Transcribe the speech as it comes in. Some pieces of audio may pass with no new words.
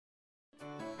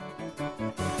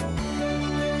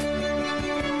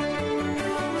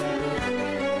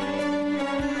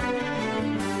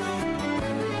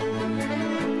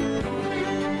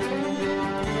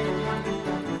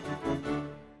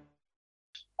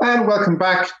And welcome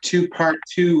back to part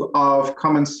two of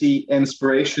Come and See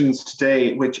Inspirations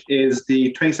today, which is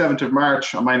the 27th of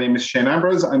March. My name is Shane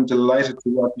Ambrose. I'm delighted to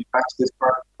welcome you back to this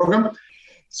part of the program.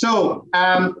 So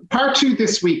part two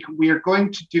this week, we are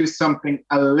going to do something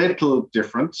a little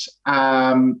different.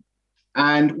 And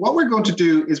what we're going to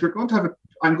do is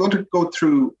I'm going to go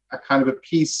through a kind of a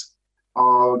piece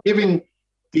of giving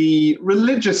the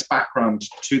religious background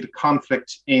to the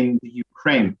conflict in the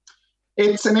Ukraine.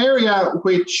 It's an area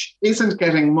which isn't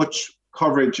getting much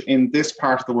coverage in this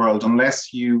part of the world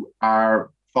unless you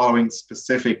are following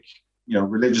specific,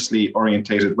 religiously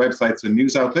orientated websites and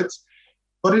news outlets.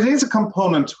 But it is a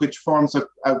component which forms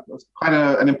quite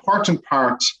an important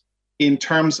part in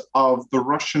terms of the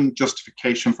Russian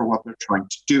justification for what they're trying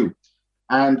to do.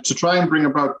 And to try and bring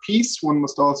about peace, one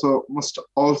must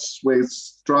always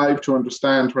strive to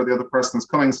understand where the other person is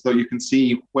coming so that you can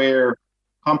see where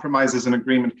compromises and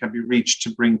agreement can be reached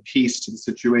to bring peace to the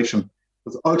situation.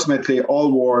 Because ultimately,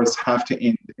 all wars have to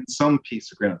end in some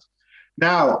peace agreement.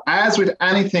 Now, as with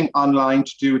anything online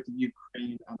to do with the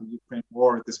Ukraine and the Ukraine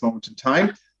war at this moment in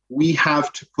time, we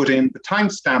have to put in the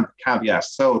timestamp caveat.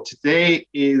 So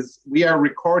we are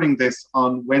recording this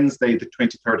on Wednesday, the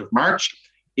 23rd of March.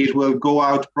 It will go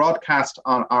out broadcast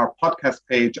on our podcast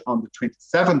page on the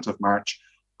 27th of March.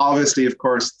 Obviously, of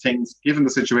course, given the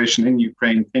situation in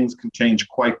Ukraine, things can change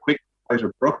quite quickly, quite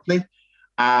abruptly.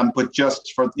 But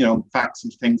just for, facts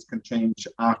and things can change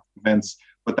after events.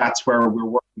 But that's where we're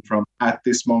working from at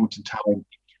this moment in time,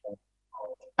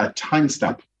 a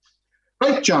timestamp.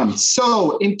 Right, John.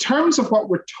 So in terms of what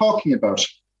we're talking about,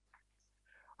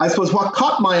 I suppose what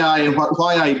caught my eye and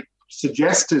why I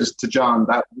suggested to John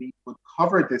that we would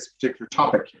cover this particular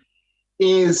topic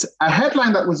is a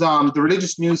headline that was on the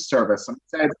Religious News Service, and it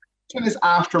said, Putin is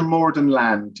after more than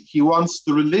land. He wants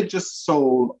the religious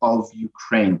soul of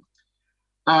Ukraine.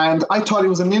 And I thought it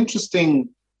was an interesting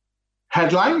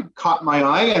headline, caught my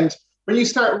eye. And when you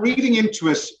start reading into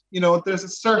it, there's a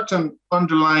certain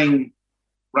underlying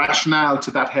rationale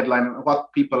to that headline and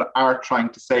what people are trying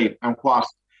to say and what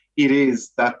it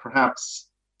is that perhaps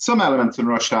some elements in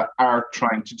Russia are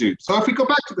trying to do. So if we go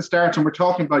back to the start and we're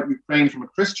talking about Ukraine from a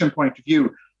Christian point of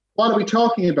view, what are we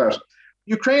talking about?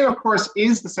 Ukraine, of course,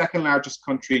 is the second largest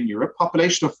country in Europe,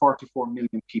 population of 44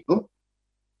 million people.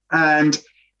 And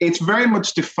it's very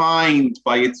much defined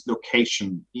by its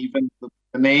location. Even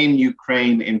the name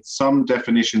Ukraine in some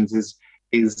definitions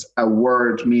is a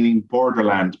word meaning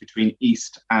borderland between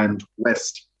east and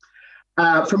west.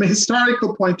 From a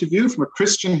historical point of view, from a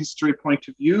Christian history point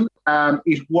of view,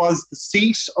 it was the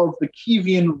seat of the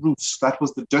Kievan Rus. That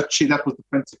was the duchy, that was the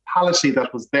principality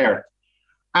that was there.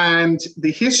 And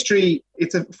the history,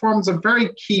 forms a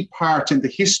very key part in the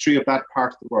history of that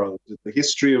part of the world. The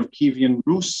history of Kievan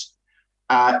Rus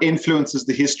influences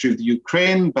the history of the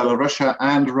Ukraine, Belarus,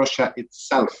 and Russia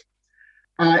itself.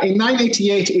 In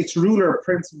 988, its ruler,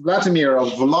 Prince Vladimir, or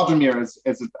Volodymyr,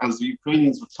 as the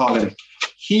Ukrainians would call him,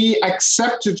 he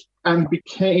accepted and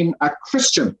became a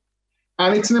Christian.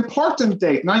 And it's an important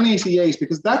date, 988,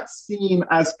 because that's seen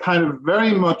as kind of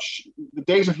very much the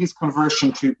date of his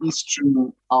conversion to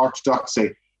Eastern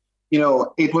Orthodoxy.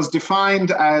 It was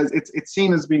defined as, it's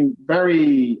seen as being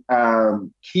very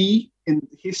key in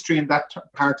history in that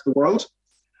part of the world.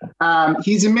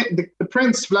 The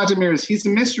Prince Vladimir, his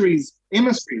emissaries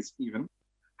even,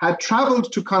 had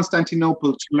traveled to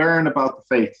Constantinople to learn about the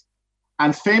faith,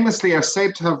 and famously are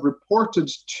said to have reported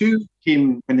to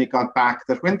him when they got back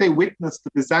that when they witnessed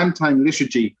the Byzantine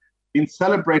liturgy being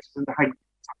celebrated in the Hagia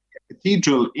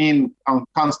Cathedral in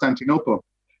Constantinople,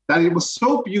 that it was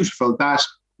so beautiful that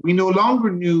we no longer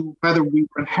knew whether we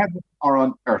were in heaven or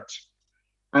on earth.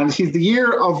 And the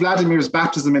year of Vladimir's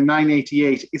baptism in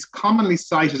 988 is commonly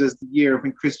cited as the year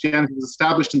when Christianity was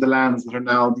established in the lands that are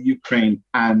now the Ukraine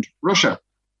and Russia.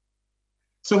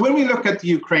 So when we look at the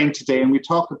Ukraine today and we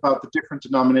talk about the different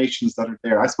denominations that are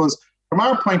there, I suppose from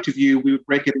our point of view, we would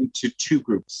break it into two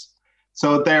groups.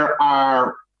 So there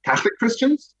are Catholic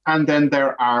Christians and then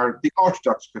there are the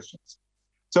Orthodox Christians.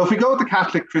 So if we go with the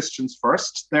Catholic Christians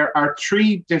first, there are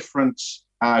three different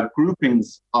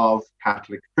groupings of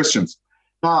Catholic Christians.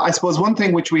 Now, I suppose one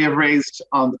thing which we have raised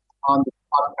on the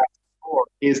podcast before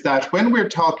is that when we're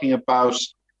talking about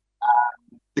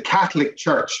the Catholic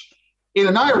Church, in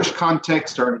an Irish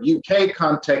context or a UK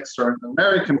context or an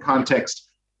American context,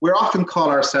 we often call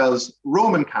ourselves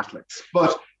Roman Catholics,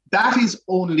 but that is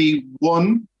only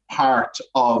one part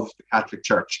of the Catholic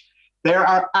Church. There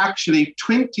are actually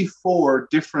 24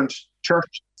 different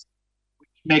churches which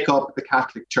make up the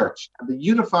Catholic Church. And the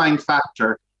unifying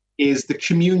factor is the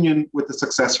communion with the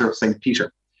successor of St.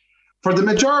 Peter. For the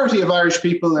majority of Irish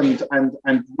people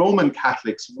and Roman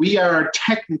Catholics, we are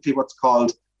technically what's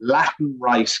called Latin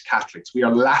Rite Catholics. We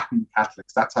are Latin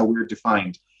Catholics. That's how we're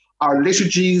defined. Our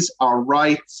liturgies, our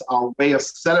rites, our way of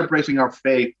celebrating our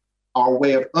faith, our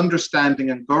way of understanding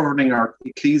and governing our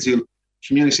ecclesial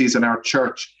communities and our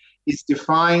church is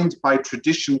defined by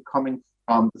tradition coming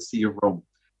from the See of Rome.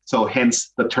 So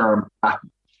hence the term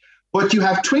Latin. But you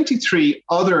have 23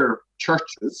 other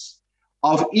churches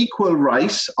of equal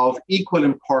right, of equal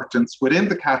importance within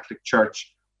the Catholic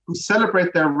Church who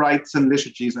celebrate their rites and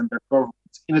liturgies and their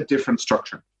governments in a different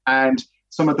structure. And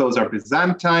some of those are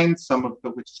Byzantine, some of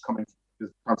them which is coming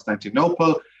from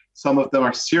Constantinople, some of them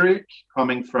are Syriac,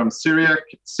 coming from Syriac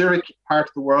part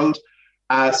of the world.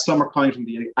 Some are coming from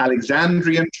the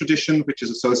Alexandrian tradition, which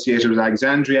is associated with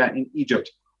Alexandria in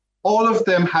Egypt. All of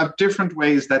them have different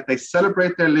ways that they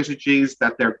celebrate their liturgies,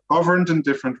 that they're governed in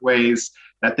different ways,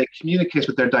 that they communicate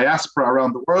with their diaspora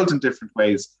around the world in different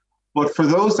ways. But for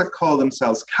those that call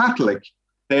themselves Catholic,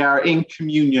 they are in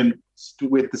communion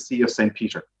with the See of St.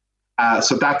 Peter.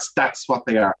 So that's what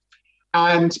they are.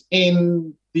 And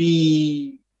in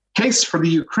the case for the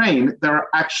Ukraine, there are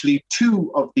actually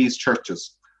two of these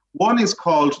churches. One is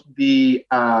called the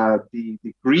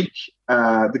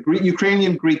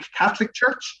Ukrainian Greek Catholic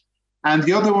Church, and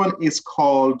the other one is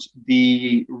called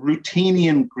the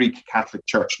Ruthenian Greek Catholic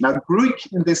Church. Now, Greek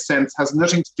in this sense has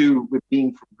nothing to do with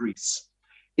being from Greece.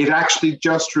 It actually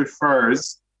just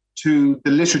refers to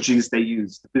the liturgies they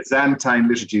use, the Byzantine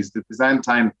liturgies. The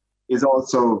Byzantine is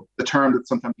also the term that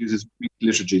sometimes uses Greek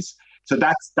liturgies. So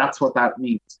that's what that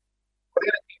means.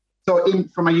 So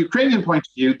from a Ukrainian point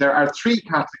of view, there are three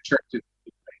Catholic churches.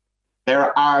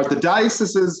 There are the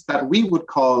dioceses that we would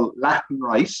call Latin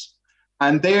Rite,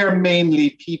 and they're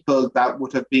mainly people that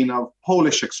would have been of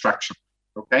Polish extraction,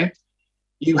 okay?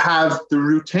 You have the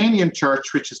Ruthenian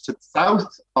Church, which is to the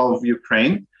south of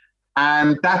Ukraine,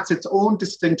 and that's its own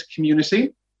distinct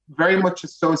community, very much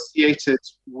associated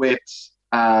with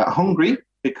Hungary,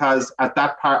 because at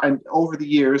that part, and over the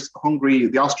years, Hungary,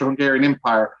 the Austro-Hungarian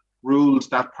Empire, ruled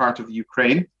that part of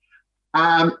Ukraine.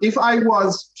 If I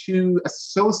was to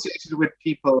associate it with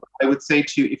people, I would say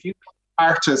to you, if you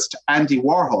artist Andy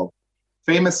Warhol,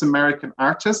 famous American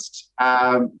artist,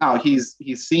 now he's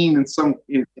seen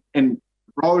in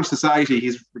broader society,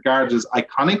 he's regarded as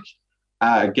iconic,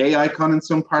 a gay icon in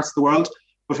some parts of the world.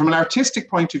 But from an artistic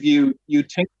point of view,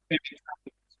 you'd think maybe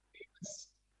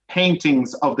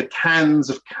paintings of the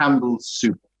cans of Campbell's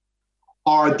soup,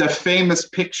 or the famous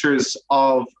pictures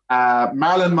of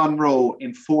Marilyn Monroe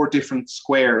in 4 different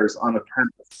squares on a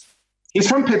canvas. He's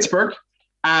from Pittsburgh,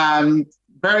 and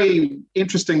very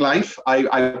interesting life.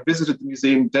 I visited the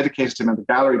museum, dedicated to him, and the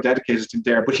gallery dedicated to him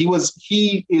there. But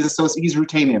he's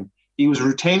Ruthenian. He was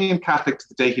Ruthenian Catholic to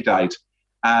the day he died,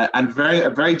 and a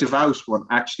very devout one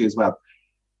actually as well.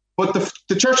 But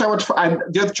the church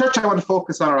the other church I want to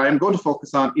focus on, or I am going to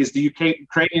focus on, is the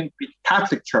Ukrainian Greek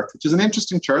Catholic Church, which is an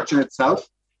interesting church in itself.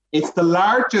 It's the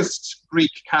largest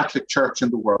Greek Catholic church in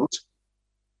the world.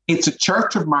 It's a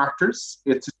church of martyrs.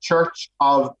 It's a church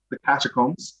of the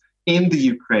catacombs in the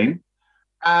Ukraine,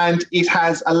 and it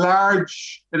has a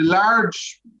large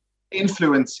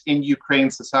influence in Ukraine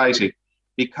society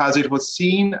because it was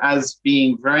seen as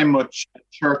being very much a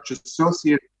church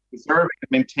associated with preserving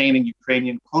and maintaining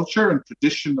Ukrainian culture and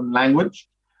tradition and language,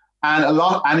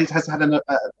 and it has had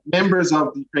members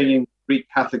of the Ukrainian Greek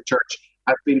Catholic Church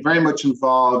have been very much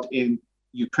involved in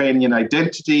Ukrainian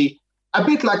identity, a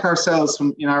bit like ourselves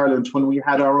in Ireland when we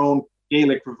had our own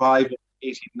Gaelic revival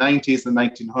in the 1890s and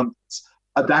 1900s,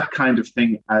 that kind of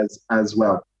thing as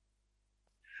well.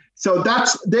 So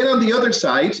then on the other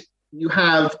side, you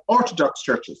have Orthodox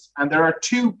churches, and there are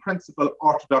 2 principal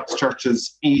Orthodox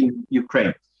churches in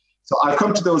Ukraine. So I'll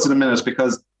come to those in a minute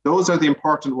because those are the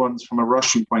important ones from a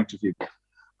Russian point of view.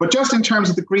 But just in terms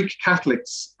of the Greek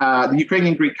Catholics, the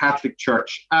Ukrainian Greek Catholic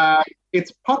Church,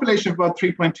 it's a population of about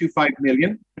 3.25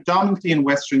 million, predominantly in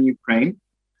Western Ukraine.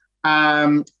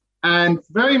 And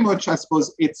very much, I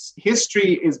suppose, its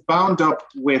history is bound up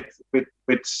with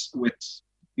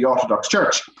the Orthodox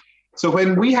Church. So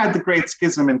when we had the Great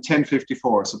Schism in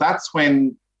 1054, so that's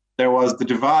when there was the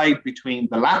divide between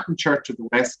the Latin Church of the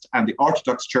West and the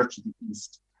Orthodox Church of the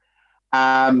East.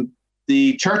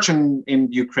 The church in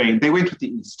Ukraine, they went with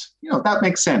the East. That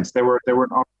makes sense. They were an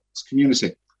Orthodox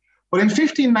community. But in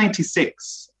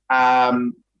 1596,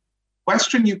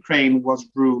 Western Ukraine was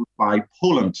ruled by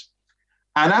Poland.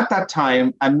 And at that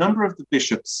time, a number of the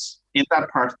bishops in that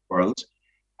part of the world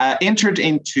entered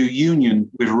into union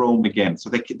with Rome again. So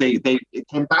they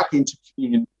came back into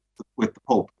communion with the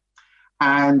Pope.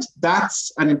 And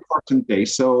that's an important day.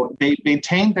 So they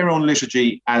maintained their own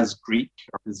liturgy as Greek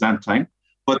or Byzantine,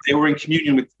 but they were in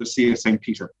communion with the See of St.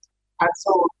 Peter. And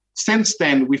so since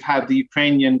then, we've had the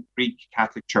Ukrainian Greek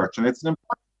Catholic Church. And it's an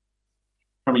important,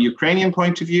 from a Ukrainian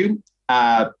point of view,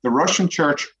 the Russian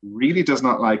Church really does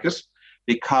not like it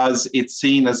because it's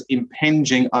seen as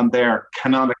impinging on their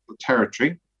canonical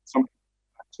territory. Something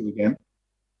to again.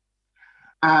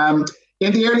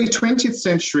 In the early 20th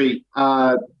century,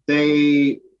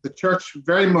 the church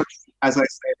very much, as I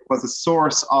said, was a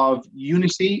source of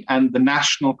unity and the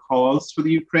national cause for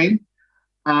the Ukraine.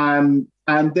 And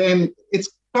then it's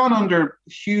gone under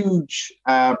huge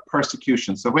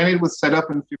persecution. So when it was set up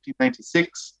in 1596,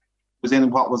 it was in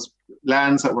what was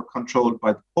lands that were controlled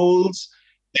by the Poles.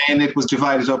 Then it was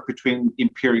divided up between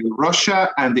Imperial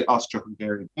Russia and the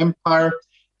Austro-Hungarian Empire.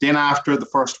 Then after the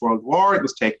First World War, it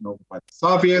was taken over by the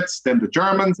Soviets. Then the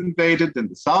Germans invaded. Then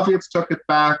the Soviets took it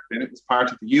back. Then it was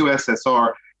part of the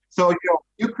USSR. So,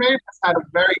 Ukraine has had a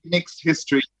very mixed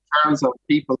history in terms of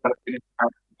people that have been in power,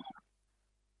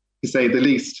 to say the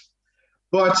least.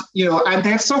 But, and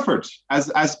they have suffered,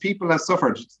 as people have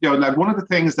suffered. Like one of the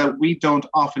things that we don't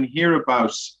often hear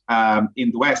about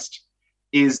in the West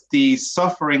is the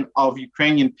suffering of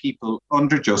Ukrainian people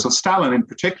under Joseph Stalin, in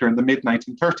particular in the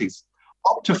mid-1930s.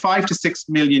 Up to 5 to 6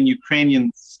 million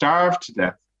Ukrainians starved to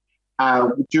death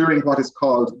during what is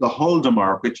called the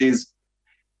Holodomor, which is,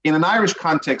 in an Irish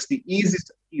context, the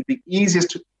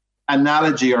easiest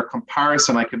analogy or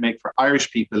comparison I can make for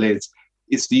Irish people is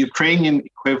the Ukrainian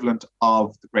equivalent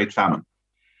of the Great Famine.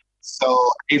 So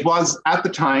it was, at the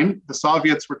time, the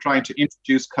Soviets were trying to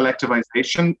introduce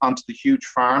collectivization onto the huge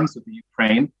farms of the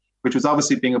Ukraine, which was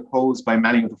obviously being opposed by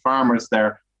many of the farmers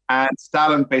there. And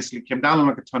Stalin basically came down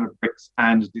like a ton of bricks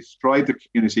and destroyed the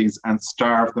communities and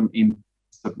starved them in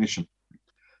submission.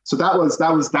 So that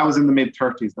was in the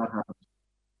mid-30s that happened.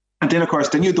 And then, of course,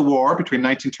 then you had the war between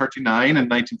 1939 and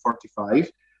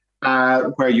 1945,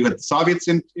 where you had the Soviets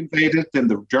invaded, then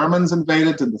the Germans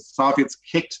invaded, and the Soviets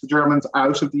kicked the Germans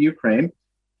out of the Ukraine.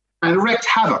 And it wreaked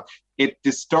havoc. It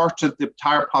distorted the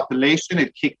entire population.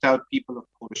 It kicked out people of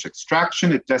Polish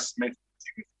extraction. It decimated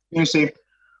the community.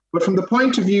 But from the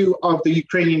point of view of the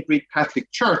Ukrainian Greek Catholic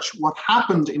Church, what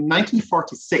happened in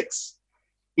 1946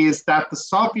 is that the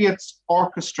Soviets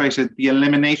orchestrated the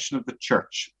elimination of the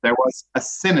church. There was a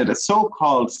synod, a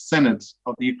so-called synod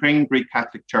of the Ukrainian Greek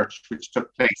Catholic Church, which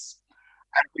took place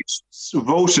and which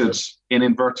voted, in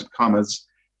inverted commas,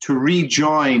 to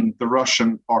rejoin the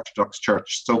Russian Orthodox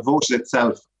Church, so voted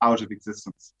itself out of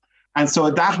existence. And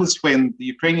so that was when the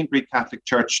Ukrainian Greek Catholic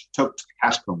Church took to the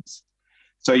catacombs.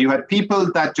 So you had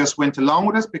people that just went along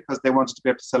with it because they wanted to be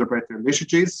able to celebrate their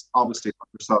liturgies, obviously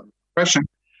under Soviet oppression.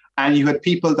 And you had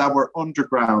people that were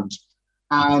underground.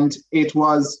 And it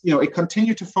was, it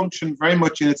continued to function very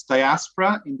much in its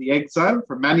diaspora, in the exile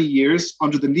for many years,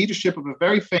 under the leadership of a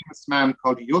very famous man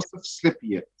called Yosef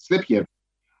Slipyev.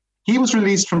 He was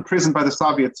released from prison by the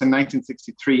Soviets in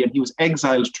 1963, and he was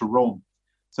exiled to Rome.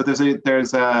 So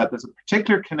there's a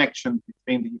particular connection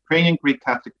between the Ukrainian Greek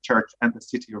Catholic Church and the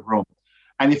city of Rome.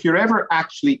 And if you're ever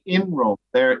actually in Rome,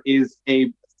 there is a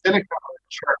basilica or a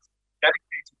church dedicated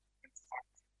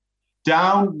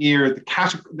down near not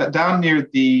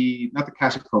the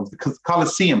catacombs, the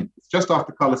Colosseum. It's just off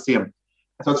the Colosseum.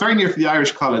 So it's very near to the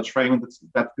Irish College for anyone that's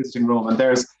visiting Rome. And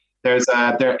there's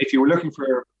if you were looking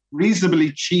for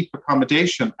reasonably cheap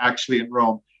accommodation actually in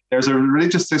Rome, there's a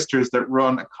religious sisters that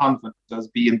run a convent that does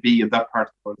B&B in that part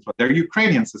of the world. But they're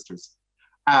Ukrainian sisters.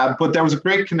 But there was a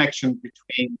great connection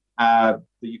between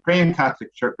the Ukrainian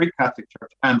Catholic Church, Greek Catholic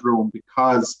Church, and Rome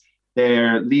because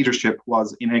their leadership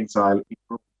was in exile in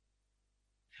Rome.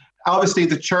 Obviously,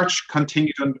 the church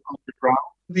continued underground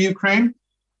in the Ukraine,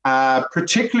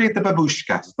 particularly the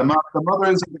babushkas. The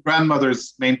mothers and the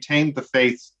grandmothers maintained the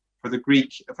faith for the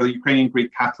Ukrainian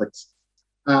Greek Catholics.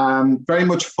 Very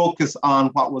much focus on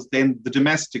what was then the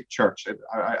domestic church. The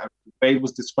way it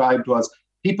was described was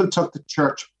people took the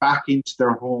church back into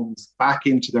their homes, back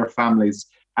into their families,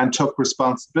 and took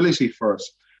responsibility for it.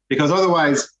 Because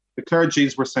otherwise, the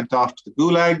clergies were sent off to the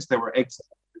gulags, they were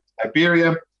exiled to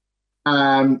Siberia.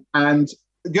 And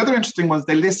the other interesting was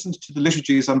they listened to the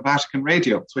liturgies on Vatican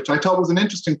radio, which I thought was an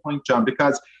interesting point, John,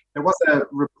 because there was a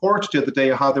report the other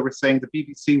day how they were saying the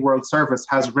BBC World Service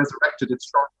has resurrected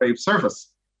its shortwave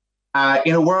service.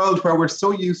 In a world where we're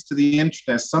so used to the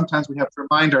internet, sometimes we have to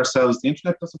remind ourselves the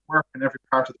internet doesn't work in every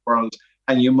part of the world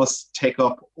and you must take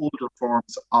up older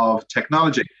forms of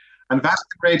technology. And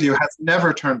Vatican Radio has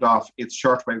never turned off its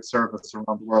shortwave service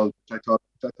around the world, which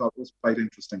I thought was quite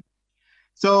interesting.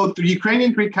 So the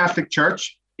Ukrainian Greek Catholic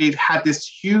Church, it had this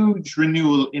huge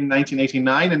renewal in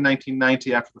 1989 and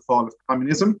 1990 after the fall of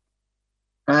communism.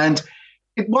 And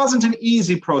it wasn't an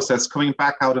easy process coming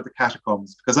back out of the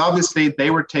catacombs, because obviously they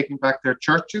were taking back their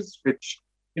churches, which,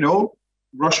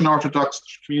 Russian Orthodox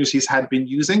communities had been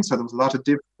using. So there was a lot of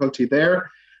difficulty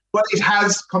there. But it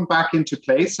has come back into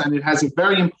place, and it has a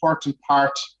very important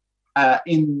part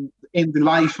in the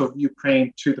life of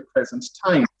Ukraine to the present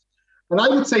time. And I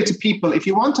would say to people, if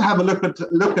you want to have a look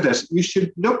at it, you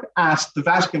should look at the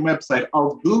Vatican website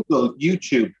or Google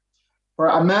YouTube for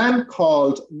a man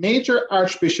called Major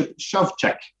Archbishop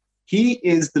Shovchek. He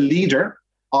is the leader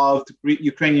of the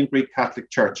Ukrainian Greek Catholic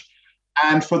Church.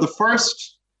 And for the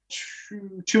first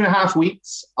two and a half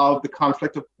weeks of the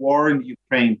conflict of war in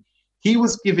Ukraine, he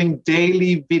was giving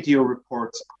daily video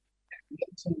reports,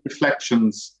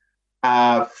 reflections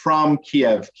from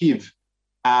Kiev,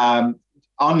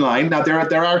 online. Now,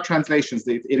 there are translations.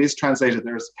 It is translated.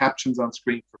 There's captions on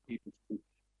screen for people.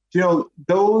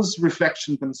 Those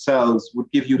reflections themselves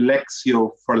would give you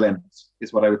lectio for Lent,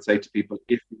 is what I would say to people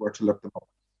if you were to look them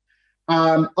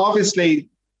up. Obviously,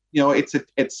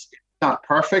 it's not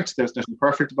perfect. There's nothing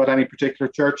perfect about any particular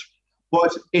church,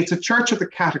 but it's a church of the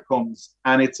catacombs,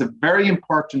 and it's a very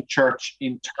important church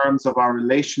in terms of our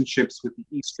relationships with the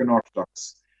Eastern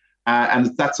Orthodox.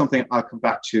 And that's something I'll come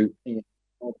back to in a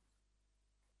moment.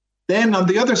 Then on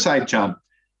the other side, John,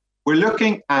 we're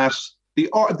looking at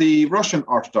the Russian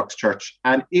Orthodox Church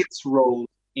and its role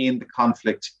in the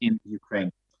conflict in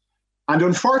Ukraine. And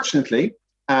unfortunately,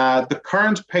 the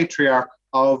current patriarch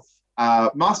of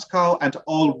Moscow and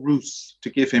all Rus, to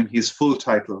give him his full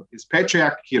title, is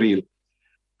Patriarch Kirill.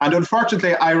 And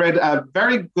unfortunately, I read a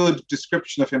very good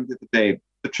description of him the other day.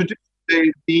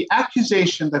 The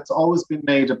accusation that's always been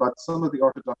made about some of the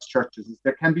Orthodox churches is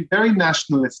they can be very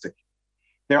nationalistic.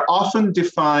 They're often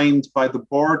defined by the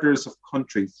borders of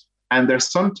countries, and they're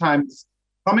sometimes,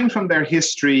 coming from their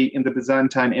history in the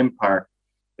Byzantine Empire,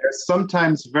 there's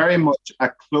sometimes very much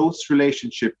a close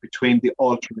relationship between the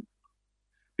alternate,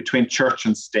 between church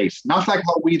and state. Not like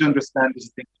how we'd understand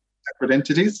these things, separate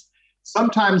entities.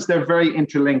 Sometimes they're very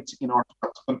interlinked in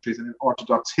Orthodox countries and in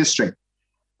Orthodox history.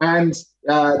 And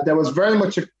there was very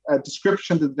much a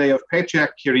description today of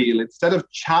Patriarch Kirill. Instead of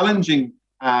challenging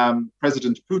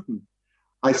President Putin,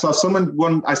 I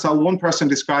saw one person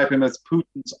describe him as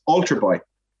Putin's altar boy,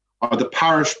 or the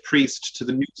parish priest to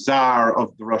the new czar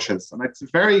of the Russias. And it's a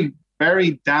very,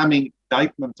 very damning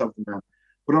indictment of the man.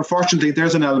 But unfortunately,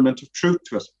 there's an element of truth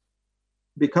to it.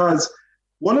 Because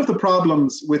one of the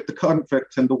problems with the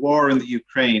conflict and the war in the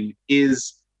Ukraine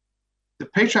is the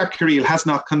Patriarch Kirill has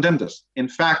not condemned it. In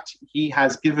fact, he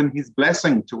has given his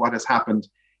blessing to what has happened,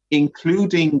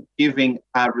 including giving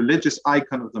a religious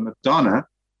icon of the Madonna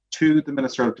to the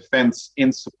Minister of Defense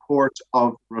in support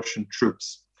of Russian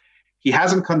troops. He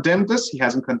hasn't condemned this. He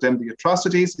hasn't condemned the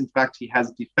atrocities. In fact, he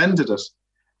has defended it.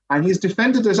 And he's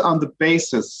defended it on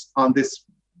this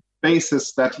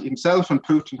basis that himself and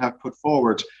Putin have put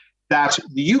forward, that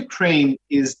the Ukraine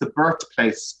is the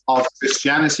birthplace of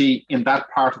Christianity in that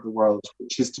part of the world,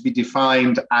 which is to be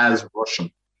defined as Russian.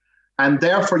 And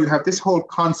therefore, you have this whole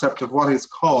concept of what is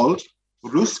called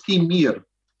Ruski Mir,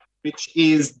 which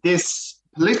is this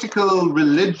political,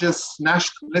 religious,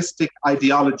 nationalistic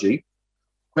ideology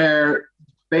where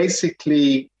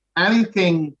basically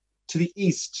anything to the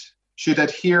east should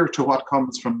adhere to what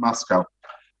comes from Moscow.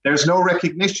 There's no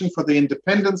recognition for the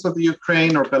independence of the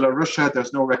Ukraine or Belarusia.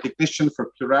 There's no recognition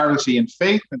for plurality in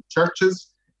faith and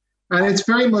churches. And it's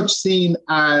very much seen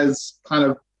as kind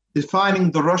of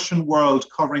defining the Russian world,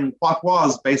 covering what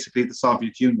was basically the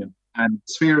Soviet Union and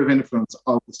sphere of influence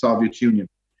of the Soviet Union.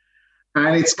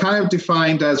 And it's kind of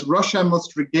defined as Russia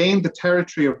must regain the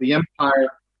territory of the empire,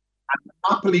 and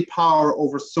monopoly power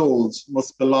over souls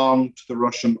must belong to the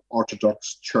Russian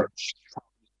Orthodox Church.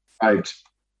 Right.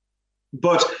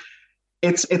 But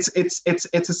it's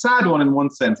a sad one in one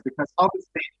sense, because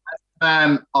obviously as a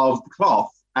man of the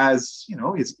cloth, as you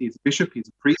know, he's a bishop, he's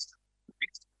a priest of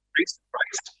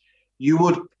Christ, you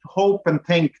would hope and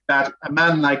think that a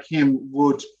man like him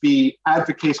would be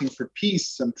advocating for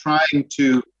peace and trying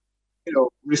to,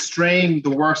 restrain the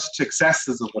worst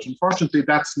excesses of it. Unfortunately,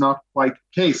 that's not quite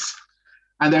the case.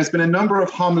 And there's been a number of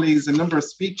homilies, a number of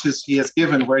speeches he has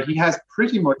given where he has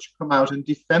pretty much come out and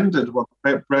defended what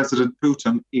President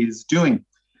Putin is doing.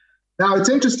 Now, it's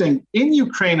interesting. In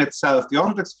Ukraine itself, the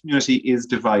Orthodox community is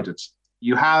divided.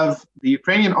 You have the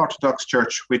Ukrainian Orthodox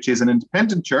Church, which is an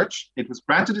independent church. It was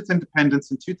granted its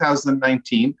independence in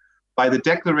 2019 by the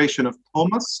declaration of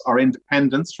Thomas, or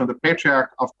independence, from the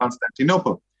Patriarch of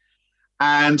Constantinople.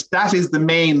 And that is the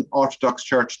main Orthodox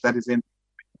Church that is in.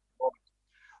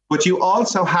 But you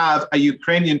also have a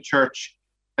Ukrainian church,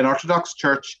 an Orthodox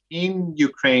church in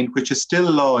Ukraine, which is still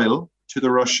loyal to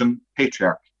the Russian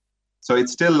Patriarch. So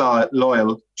it's still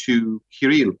loyal to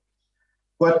Kirill.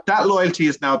 But that loyalty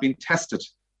is now being tested.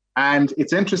 And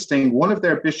it's interesting, one of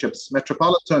their bishops,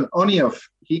 Metropolitan Oniov,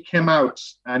 he came out,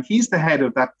 and he's the head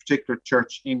of that particular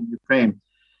church in Ukraine.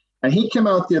 And he came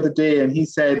out the other day and he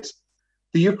said,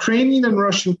 the Ukrainian and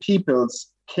Russian peoples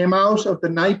came out of the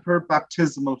Dnieper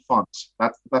baptismal font.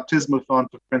 That's the baptismal font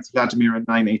of Prince Vladimir in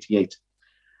 988.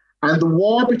 And the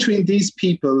war between these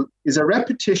people is a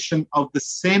repetition of the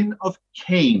sin of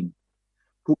Cain,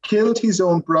 who killed his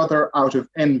own brother out of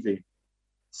envy.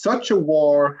 Such a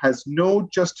war has no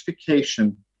justification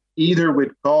either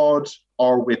with God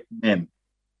or with men.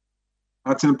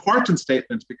 That's an important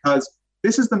statement because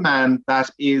this is the man that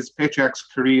is Patriarch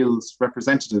Kirill's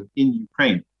representative in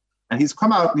Ukraine. And he's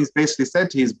come out and he's basically said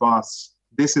to his boss,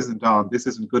 this isn't on, this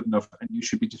isn't good enough, and you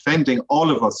should be defending all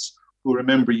of us who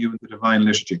remember you in the Divine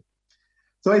Liturgy.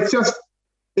 So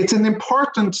it's an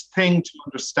important thing to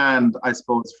understand, I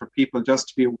suppose, for people just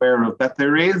to be aware of, that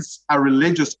there is a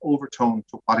religious overtone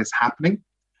to what is happening.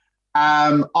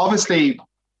 Obviously,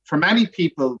 for many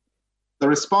people, the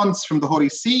response from the Holy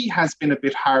See has been a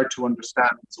bit hard to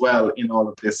understand as well in all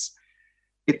of this.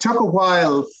 It took a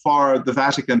while for the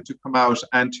Vatican to come out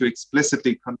and to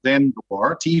explicitly condemn the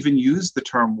war, to even use the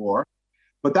term war.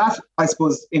 But that, I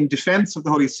suppose, in defense of the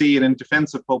Holy See and in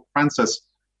defense of Pope Francis,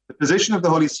 the position of the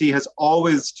Holy See has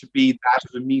always to be that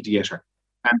of a mediator.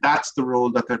 And that's the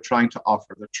role that they're trying to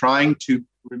offer. They're trying to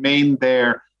remain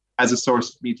there as a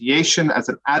source of mediation, as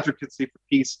an advocacy for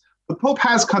peace. The Pope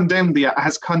has condemned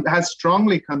has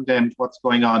strongly condemned what's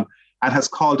going on and has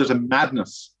called it a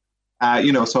madness.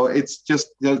 So it's just,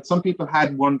 some people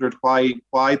had wondered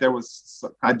why there was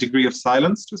a degree of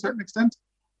silence to a certain extent,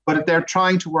 but they're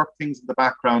trying to work things in the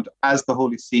background as the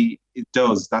Holy See it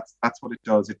does. That's what it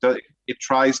does. It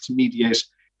tries to mediate.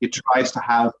 It tries to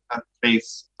have a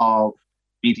place of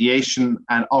mediation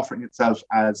and offering itself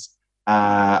as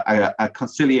a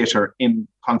conciliator in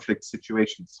conflict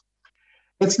situations.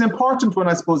 It's an important one,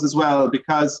 I suppose, as well,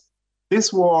 because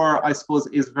this war, I suppose,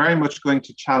 is very much going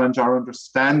to challenge our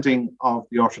understanding of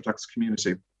the Orthodox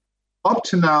community. Up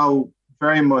to now,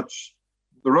 very much,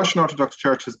 the Russian Orthodox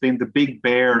Church has been the big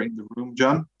bear in the room,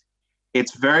 John.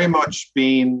 It's very much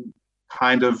been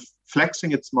kind of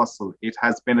flexing its muscle. It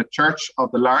has been a church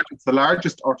of it's the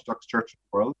largest Orthodox church in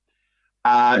the world.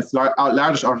 It's the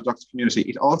largest Orthodox community.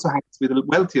 It also happens to be the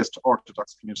wealthiest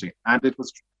Orthodox community, and it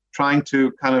was trying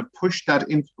to kind of push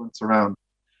that influence around.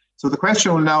 So the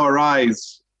question will now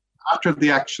arise, after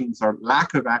the actions or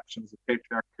lack of actions of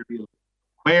Patriarch Kirill,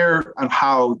 where and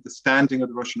how the standing of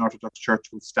the Russian Orthodox Church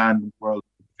will stand in the world,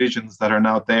 the divisions that are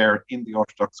now there in the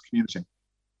Orthodox community.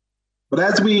 But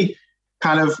as we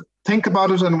kind of think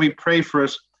about it and we pray for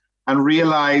it and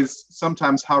realize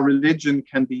sometimes how religion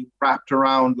can be wrapped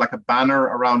around like a banner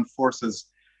around forces,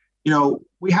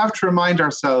 we have to remind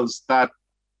ourselves that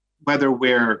whether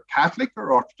we're Catholic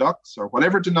or Orthodox or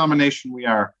whatever denomination we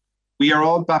are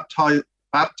all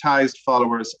baptized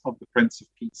followers of the Prince of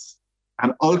Peace.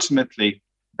 And ultimately,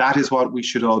 that is what we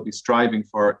should all be striving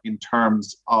for in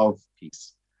terms of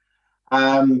peace.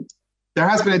 There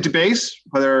has been a debate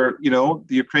whether, the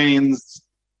Ukrainians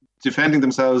defending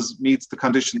themselves meets the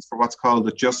conditions for what's called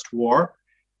a just war.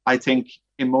 I think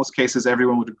in most cases,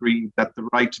 everyone would agree that the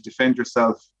right to defend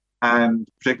yourself, and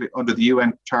particularly under the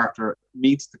UN Charter,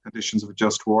 meets the conditions of a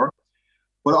just war.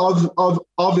 But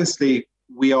obviously,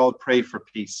 we all pray for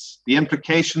peace. The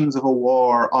implications of a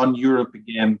war on Europe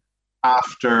again,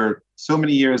 after so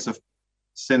many years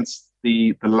since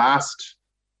the last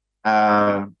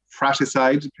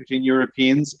fratricide between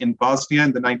Europeans in Bosnia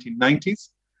in the 1990s,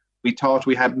 we thought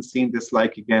we hadn't seen this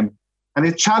like again. And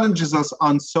it challenges us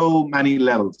on so many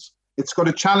levels. It's going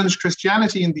to challenge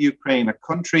Christianity in the Ukraine, a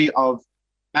country of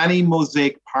many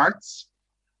mosaic parts,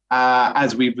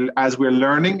 as we're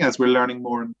learning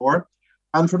more and more.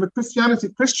 And from a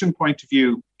Christian point of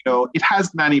view, it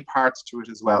has many parts to it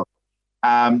as well.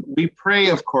 We pray,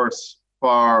 of course,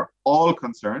 for all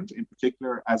concerned, in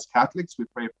particular as Catholics. We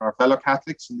pray for our fellow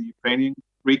Catholics in the Ukrainian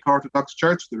Greek Orthodox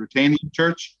Church, the Ruthenian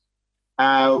Church.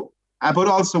 But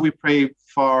also we pray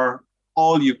for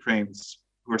all Ukrainians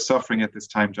who are suffering at this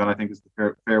time, John, I think is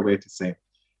the fair way to say it.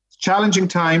 It's a challenging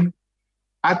time.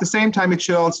 At the same time, it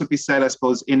should also be said, I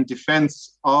suppose, in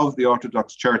defense of the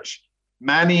Orthodox Church,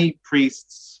 many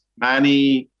priests,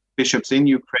 many bishops in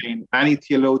Ukraine, many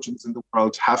theologians in the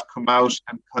world have come out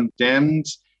and condemned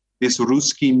this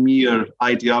Ruski Mir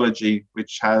ideology,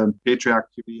 which Patriarch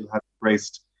Kirill has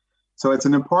embraced. So it's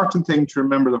an important thing to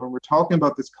remember that when we're talking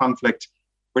about this conflict,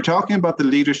 we're talking about the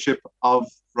leadership of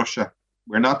Russia.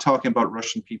 We're not talking about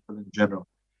Russian people in general.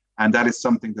 And that is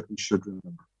something that we should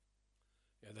remember.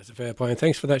 Yeah, that's a fair point.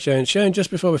 Thanks for that, Shane. Shane, just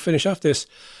before we finish off this,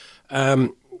 a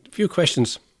few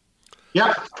questions.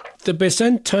 Yeah. The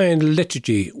Byzantine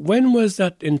liturgy, when was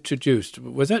that introduced?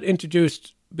 Was that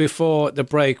introduced before the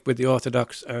break with the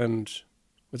Orthodox, and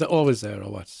was that always there,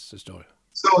 or what's the story?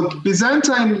 So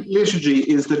Byzantine liturgy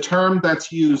is the term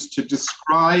that's used to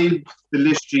describe the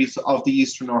liturgies of the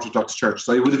Eastern Orthodox Church.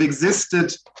 So it would have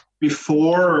existed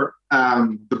before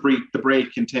the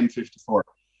break in 1054.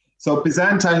 So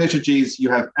Byzantine liturgies, you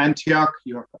have Antioch,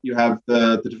 you have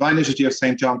the Divine Liturgy of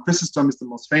St. John Chrysostom is the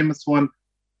most famous one.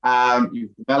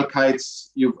 You've the Melkites,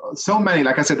 you've so many,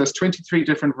 like I said, there's 23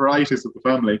 different varieties of the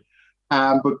family.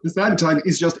 But Byzantine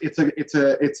is just, it's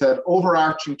an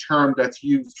overarching term that's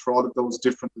used for all of those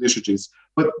different liturgies.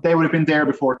 But they would have been there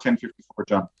before 1054,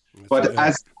 John. But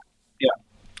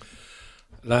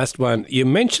Last one. You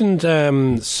mentioned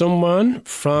someone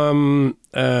from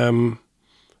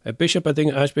a bishop, I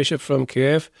think, Archbishop from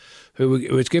Kiev, who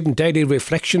was given daily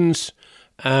reflections,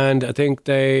 and I think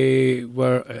they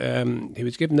were. He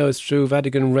was given those through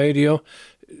Vatican Radio.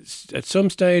 At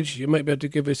some stage, you might be able to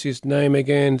give us his name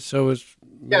again. So he's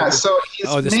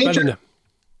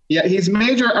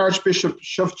Major Archbishop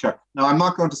Shevchuk. Now, I'm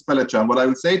not going to spell it, John. What I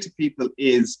would say to people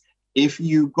is, if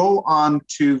you go on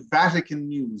to Vatican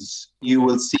News, you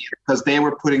will see it, because they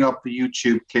were putting up the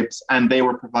YouTube clips and they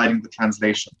were providing the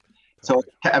translation. So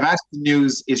Vatican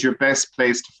News is your best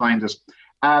place to find it.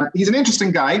 He's an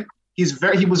interesting guy. He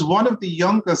was one of the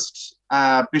youngest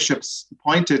bishops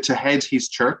appointed to head his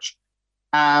church.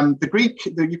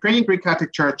 The Ukrainian Greek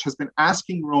Catholic Church has been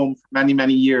asking Rome for many,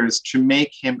 many years to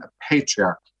make him a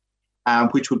patriarch,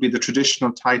 which would be the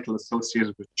traditional title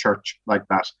associated with church like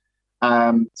that.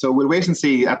 So we'll wait and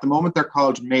see. At the moment, they're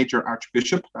called Major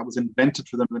Archbishop. That was invented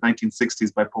for them in the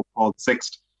 1960s by Pope Paul VI.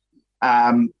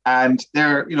 And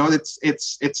they're,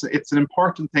 it's an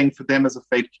important thing for them as a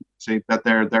faith community that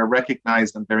they're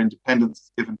recognized and their independence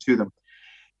is given to them.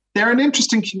 They're an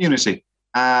interesting community.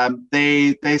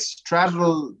 They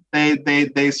straddle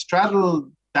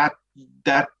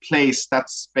that place, that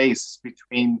space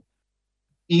between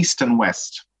East and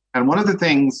West. And one of the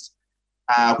things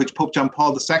which Pope John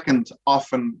Paul II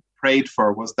often prayed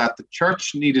for was that the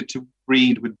church needed to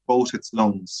breathe with both its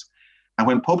lungs. And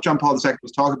when Pope John Paul II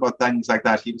was talking about things like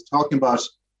that, he was talking about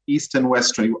East and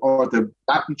West, or the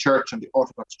Latin Church and the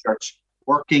Orthodox Church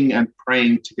working and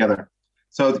praying together.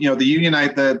 So,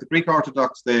 the Greek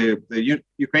Orthodox, the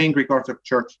Ukrainian Greek Orthodox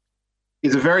Church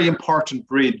is a very important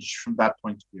bridge from that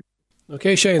point of view.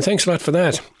 Okay, Shane, thanks a lot for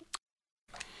that.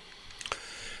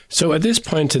 So at this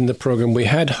point in the programme, we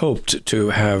had hoped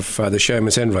to have Father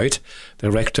Seamus Enright, the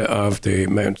rector of the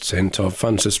Mount St.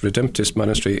 Alphonsus Redemptorist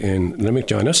Monastery in Limerick,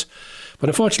 join us. But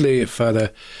unfortunately,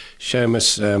 Father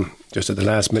Seamus, just at the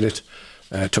last minute,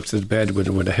 took to the bed with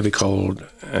a heavy cold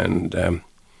and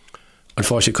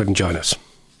unfortunately couldn't join us.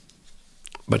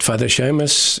 But Father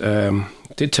Seamus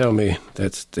did tell me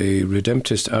that the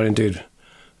Redemptorists are indeed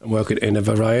working in a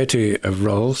variety of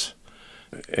roles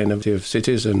in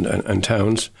cities and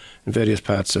towns in various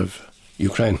parts of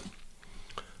Ukraine.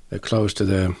 They're close to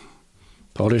the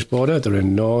Polish border, they're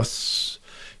in North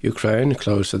Ukraine,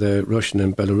 close to the Russian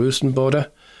and Belarusian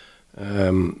border.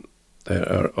 They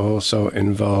are also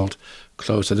involved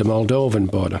close to the Moldovan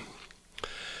border.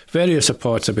 Various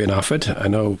supports have been offered. I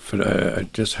know, I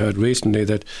just heard recently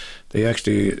that they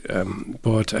actually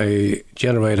bought a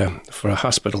generator for a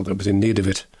hospital that was in need of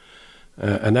it,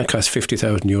 and that cost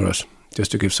 €50,000,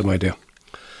 just to give some idea.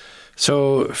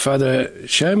 So Father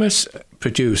Seamus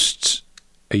produced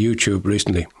a YouTube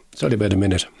recently. It's only about a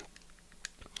minute.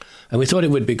 And we thought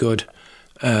it would be good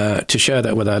to share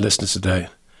that with our listeners today.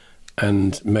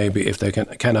 And maybe if they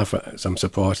can offer some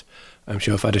support, I'm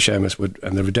sure Father Seamus would,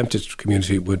 and the Redemptorist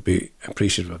community would be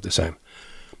appreciative of the same.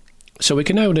 So we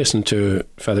can now listen to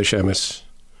Father Seamus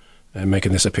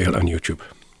making this appeal on YouTube.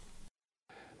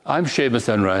 I'm Seamus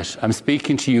Enright. I'm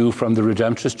speaking to you from the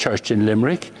Redemptorist Church in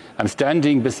Limerick. I'm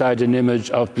standing beside an image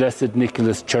of Blessed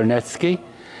Nicholas Chernetsky.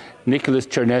 Nicholas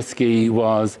Chernetsky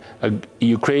was a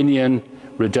Ukrainian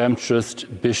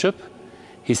Redemptorist bishop.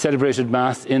 He celebrated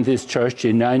Mass in this church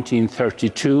in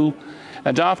 1932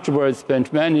 and afterwards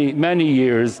spent many, many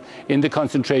years in the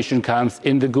concentration camps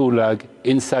in the Gulag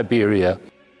in Siberia.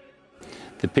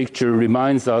 The picture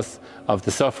reminds us of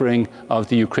the suffering of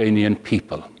the Ukrainian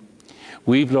people.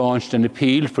 we've launched an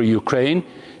appeal for Ukraine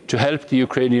to help the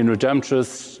Ukrainian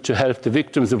Redemptorists, to help the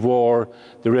victims of war,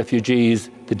 the refugees,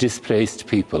 the displaced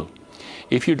people.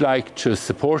 If you'd like to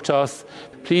support us,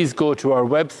 please go to our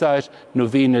website,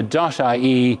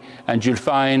 novena.ie, and you'll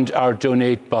find our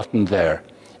donate button there.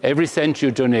 Every cent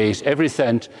you donate, every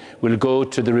cent will go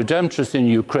to the Redemptorists in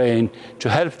Ukraine to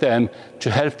help them, to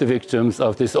help the victims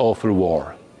of this awful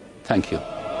war. Thank you.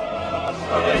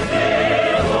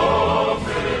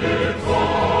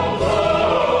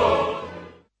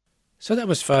 So that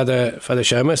was Father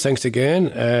Seamus. Thanks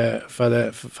again,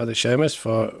 Father Seamus,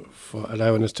 for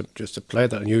allowing us to play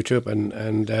that on YouTube.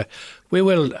 And we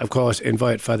will, of course,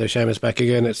 invite Father Seamus back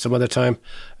again at some other time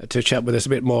to chat with us a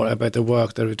bit more about the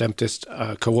work the Redemptorists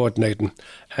are coordinating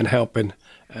and helping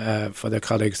for their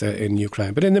colleagues there in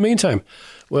Ukraine. But in the meantime,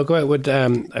 we'll go out with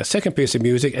a second piece of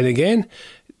music. And again,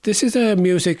 this is a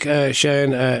music,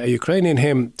 Shane, a Ukrainian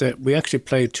hymn that we actually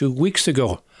played 2 weeks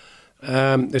ago.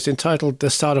 It's entitled The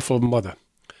Sorrowful Mother.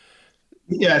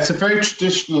 Yeah, it's a very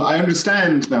traditional. I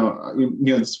understand now.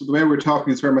 The way we're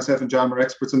talking is where myself and John are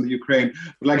experts in the Ukraine,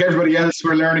 but like everybody else,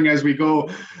 we're learning as we go.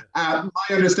 My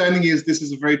understanding is this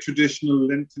is a very traditional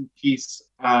Lenten piece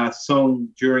sung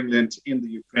during Lent in the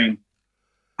Ukraine,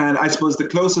 and I suppose the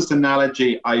closest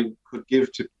analogy I could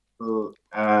give to people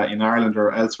in Ireland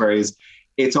or elsewhere is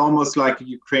it's almost like a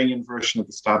Ukrainian version of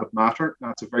the Stabat Mater.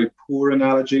 Now, it's a very poor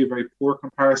analogy, a very poor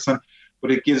comparison,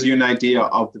 but it gives you an idea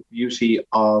of the beauty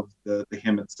of the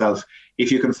hymn itself.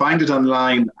 If you can find it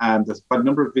online, and there's quite a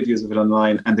number of videos of it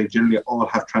online, and they generally all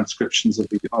have transcriptions of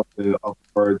the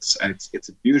words, and it's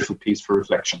a beautiful piece for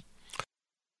reflection.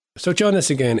 So join us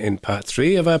again in part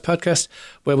 3 of our podcast,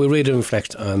 where we read and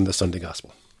reflect on the Sunday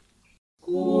Gospel.